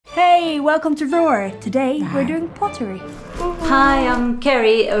Hey, welcome to Roar. Today we're doing pottery. Hi, I'm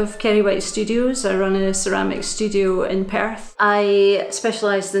Ceri of Ceri White Studios. I run a ceramics studio in Perth. I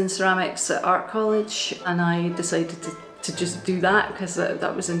specialised in ceramics at art college and I decided to just do that because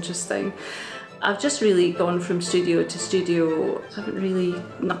that was interesting. I've just really gone from studio to studio. I haven't really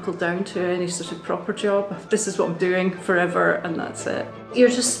knuckled down to any sort of proper job. This is what I'm doing forever and that's it. You're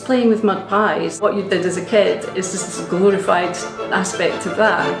just playing with mud pies. What you did as a kid is just this glorified aspect of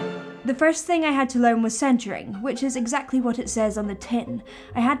that. The first thing I had to learn was centering, which is exactly what it says on the tin.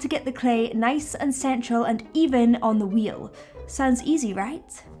 I had to get the clay nice and central and even on the wheel. Sounds easy,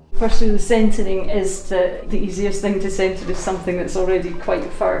 right? Firstly, the centering is the easiest thing to centre is something that's already quite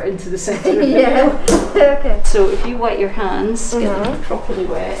far into the centre of the wheel. Okay. So if you wet your hands, get them properly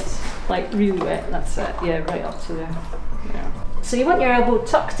wet, like really wet, that's it, yeah, right up to there. Yeah. So you want your elbow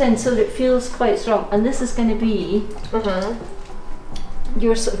tucked in so that it feels quite strong, and this is going to be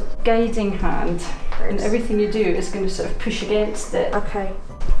your sort of guiding hand, and everything you do is going to sort of push against it. Okay.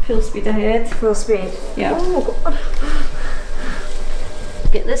 Full speed ahead. Full speed. Yeah. Oh God.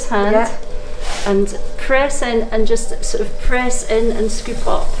 Get this hand and press in and just sort of press in and scoop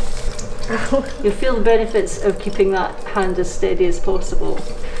up. You'll feel the benefits of keeping that hand as steady as possible.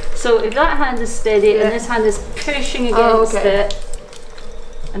 So if that hand is steady and this hand is pushing against it,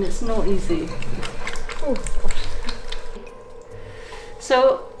 and it's not easy. Oh.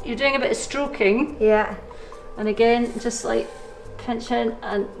 So you're doing a bit of stroking. Yeah. And again, just like pinch in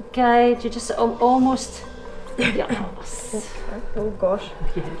and guide. You're just almost. Yes. Oh gosh.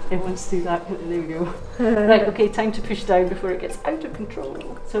 Yeah, everyone's do that. There we go. Right, okay, time to push down before it gets out of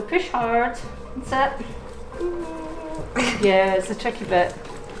control. So push hard. That's it. Yeah, it's a tricky bit.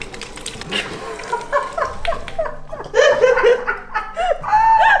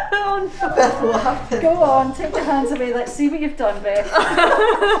 Oh no. Beth, what happened? Go on, take your hands away. Let's see what you've done, Beth.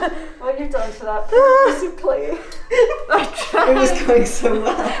 What you've done to that piece of clay. It was going so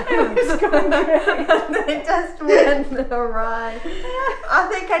well. It was going great. It just went awry. I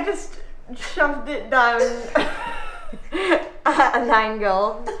think I just shoved it down at an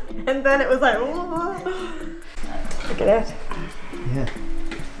angle, and then it was like, look at it. Yeah.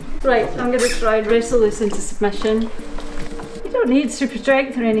 Right, I'm going to try and wrestle this into submission. You don't need super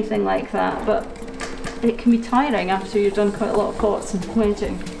strength or anything like that, but it can be tiring after you've done quite a lot of pots and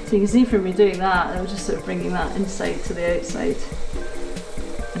wedging. So you can see from me doing that, I'm just sort of bringing that inside to the outside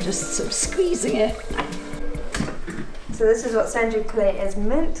and just sort of squeezing it. So this is what centered clay is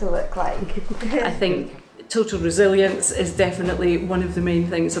meant to look like. I think total resilience is definitely one of the main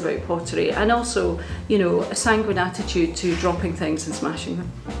things about pottery, and also, you know, a sanguine attitude to dropping things and smashing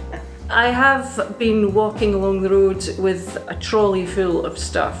them. I have been walking along the road with a trolley full of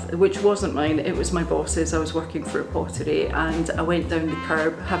stuff, which wasn't mine, it was my boss's. I was working for a pottery and I went down the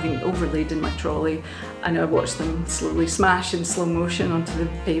curb having overladen my trolley and I watched them slowly smash in slow motion onto the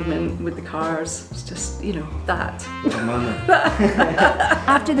pavement with the cars. It's just, you know, that.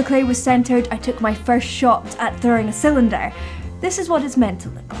 After the clay was centered, I took my first shot at throwing a cylinder. This is what it's meant to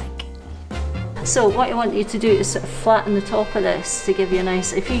look like. So what I want you to do is sort of flatten the top of this to give you a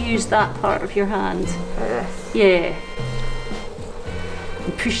nice, if you use that part of your hand, yeah,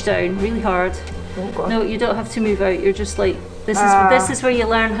 and push down really hard. Oh God. No, you don't have to move out, you're just like, this is where you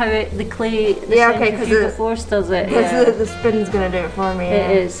learn how the clay, the centrifugal force does it. The spin's going to do it for me.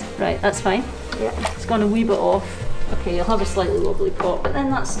 It is, right, that's fine. Yeah. It's gone a wee bit off. Okay, you'll have a slightly wobbly pot, but then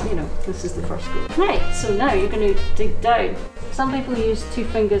that's, you know, this is the first go. Right, so now you're going to dig down. Some people use two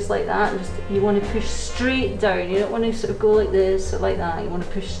fingers like that, and just, you want to push straight down. You don't want to sort of go like this or like that. You want to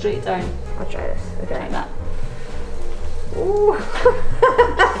push straight down. I'll try this. Okay. Like that. Ooh.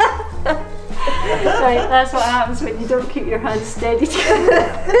 Right, that's what happens when you don't keep your hands steady.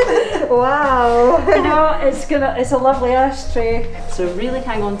 Wow. You know, it's a lovely ashtray. So really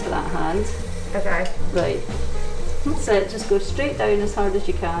hang on to that hand. Okay. Right. That's it, just go straight down as hard as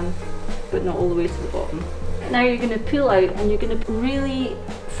you can, but not all the way to the bottom. Now you're going to pull out and you're going to really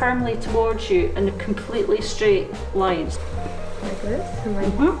firmly towards you in a completely straight line. Like this?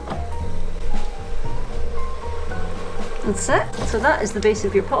 That's it. So that is the base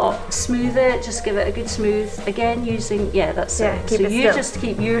of your pot. Smooth it, just give it a good smooth. Again using, that's it. Keep so it you still. just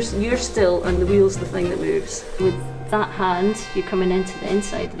keep yours still and the wheel's the thing that moves. With that hand, you're coming into the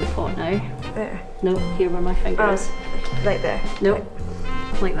inside of the pot now. There. No, here where my finger is. Like there. No,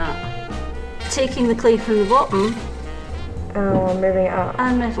 like that. Taking the clay from the bottom I'm moving it up.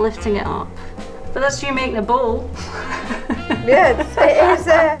 and lifting it up. But that's you making a bowl. Yeah, it is.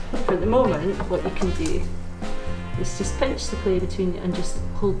 For the moment, what you can do is just pinch the clay between you and just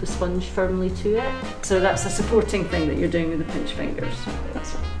hold the sponge firmly to it. So that's a supporting thing that you're doing with the pinch fingers.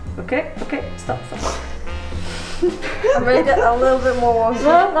 That's it. Okay, stop. I made it a little bit more wonky.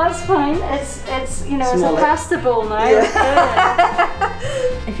 Well, that's fine. It's you know, Small it's a pasta bowl now. Yeah.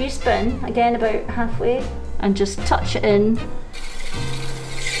 If you spin again about halfway and just touch it in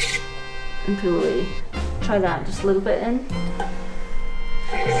and pull away. Try that, just a little bit in. So,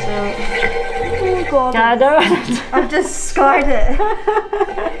 Oh god. I've just scarred it.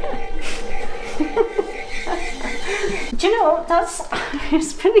 Do you know,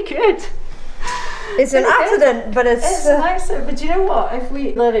 it's pretty good. It's an accident, but It's an accident, but do you know what? If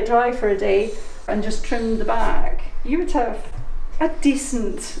we let it dry for a day and just trim the back, you would have a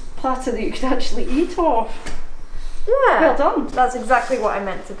decent platter that you could actually eat off. Yeah. Well done. That's exactly what I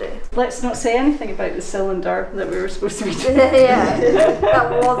meant to do. Let's not say anything about the cylinder that we were supposed to be doing. Yeah,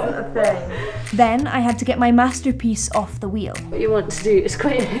 that wasn't a thing. Then I had to get my masterpiece off the wheel. What you want to do is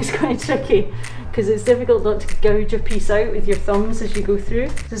it's quite tricky because it's difficult not to gouge a piece out with your thumbs as you go through.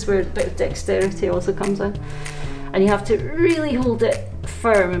 This is where a bit of dexterity also comes in. And you have to really hold it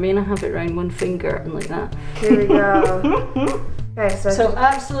firm. I mean, I have it around one finger and like that. Here we go. Okay, So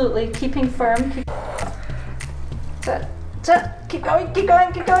absolutely keeping firm. Keep going.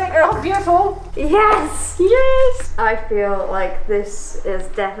 Oh, beautiful. yes! Yes. I feel like this is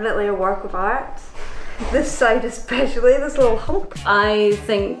definitely a work of art. This side especially, this little hump. I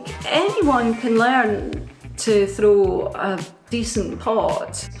think anyone can learn to throw a decent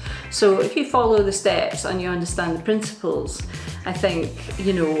pot. So if you follow the steps and you understand the principles, I think,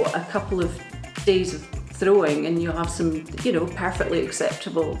 you know, a couple of days of throwing and you'll have some, you know, perfectly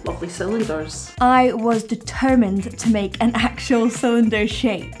acceptable, lovely cylinders. I was determined to make an actual cylinder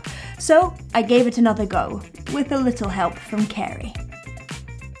shape, so I gave it another go, with a little help from Ceri.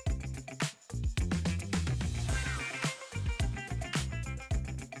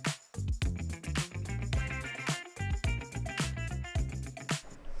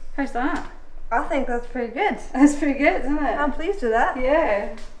 How's that? I think that's pretty good. That's pretty good, isn't it? I'm pleased with that.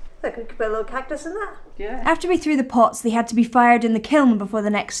 Yeah. Look, we could put a little cactus in that. Yeah. After we threw the pots, they had to be fired in the kiln before the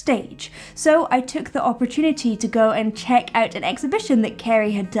next stage, so I took the opportunity to go and check out an exhibition that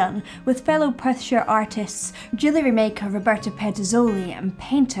Ceri had done with fellow Perthshire artists, jewellery maker Roberta Pettizzoli and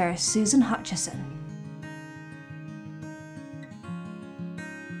painter Susan Hutchison.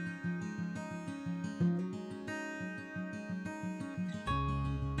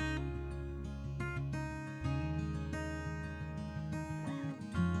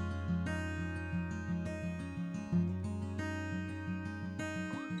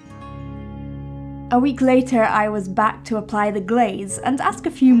 A week later, I was back to apply the glaze and ask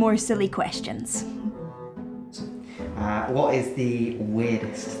a few more silly questions. What is the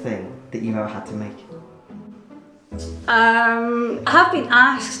weirdest thing that you've ever had to make? I have been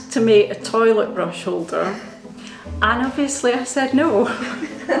asked to make a toilet brush holder, and obviously I said no.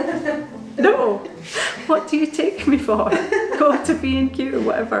 No. What do you take me for? Go to B&Q or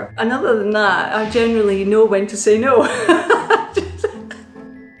whatever. And other than that, I generally know when to say no.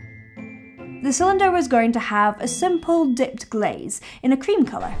 The cylinder was going to have a simple dipped glaze in a cream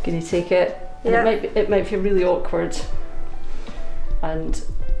colour. Can you take it? And Yeah. it might feel really awkward. And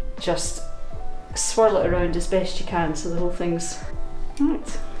just swirl it around as best you can so the whole thing's...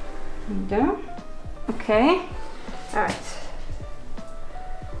 Right, there we go. Okay. Alright.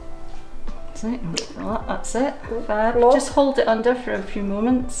 That's it. That's it. Fab. Lock. Just hold it under for a few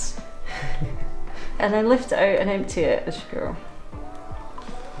moments. And then lift it out and empty it as you go.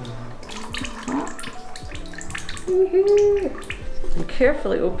 And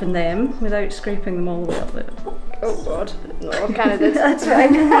carefully open them without scraping them all the way up there. Oh god, no, I kind of did. That's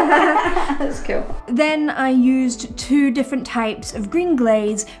fine. That's cool. Then I used 2 different types of green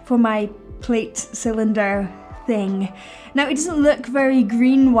glaze for my plate cylinder thing. Now it doesn't look very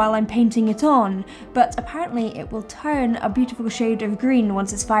green while I'm painting it on, but apparently it will turn a beautiful shade of green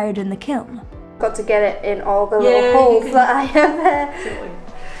once it's fired in the kiln. Got to get it in all the Yeah, little you holes can- that I have. Absolutely.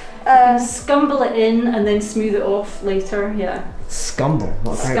 You can scumble it in and then smooth it off later, yeah. Scumble,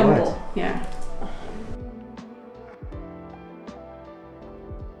 what a great Scumble, word. yeah.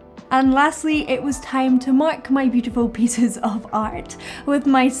 And lastly, it was time to mark my beautiful pieces of art with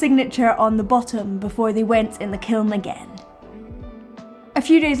my signature on the bottom before they went in the kiln again. A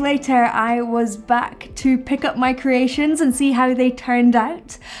few days later, I was back to pick up my creations and see how they turned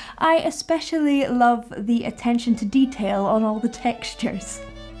out. I especially love the attention to detail on all the textures.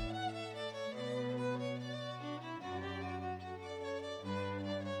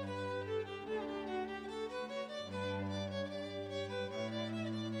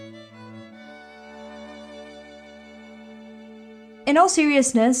 In all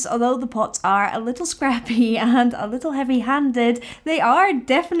seriousness, although the pots are a little scrappy and a little heavy-handed, they are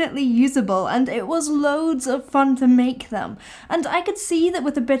definitely usable, and it was loads of fun to make them. And I could see that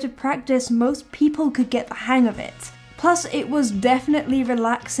with a bit of practice, most people could get the hang of it. Plus, it was definitely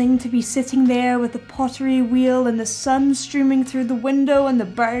relaxing to be sitting there with the pottery wheel and the sun streaming through the window and the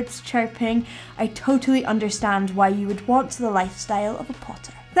birds chirping. I totally understand why you would want the lifestyle of a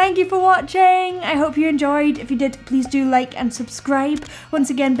potter. Thank you for watching! I hope you enjoyed. If you did, please do like and subscribe. Once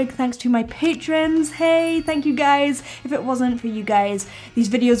again, big thanks to my patrons. Hey, thank you guys. If it wasn't for you guys, these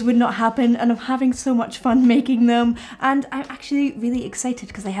videos would not happen, and I'm having so much fun making them. And I'm actually really excited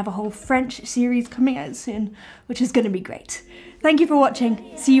because I have a whole French series coming out soon, which is going to be great. Thank you for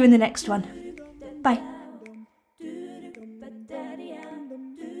watching. See you in the next one. Bye.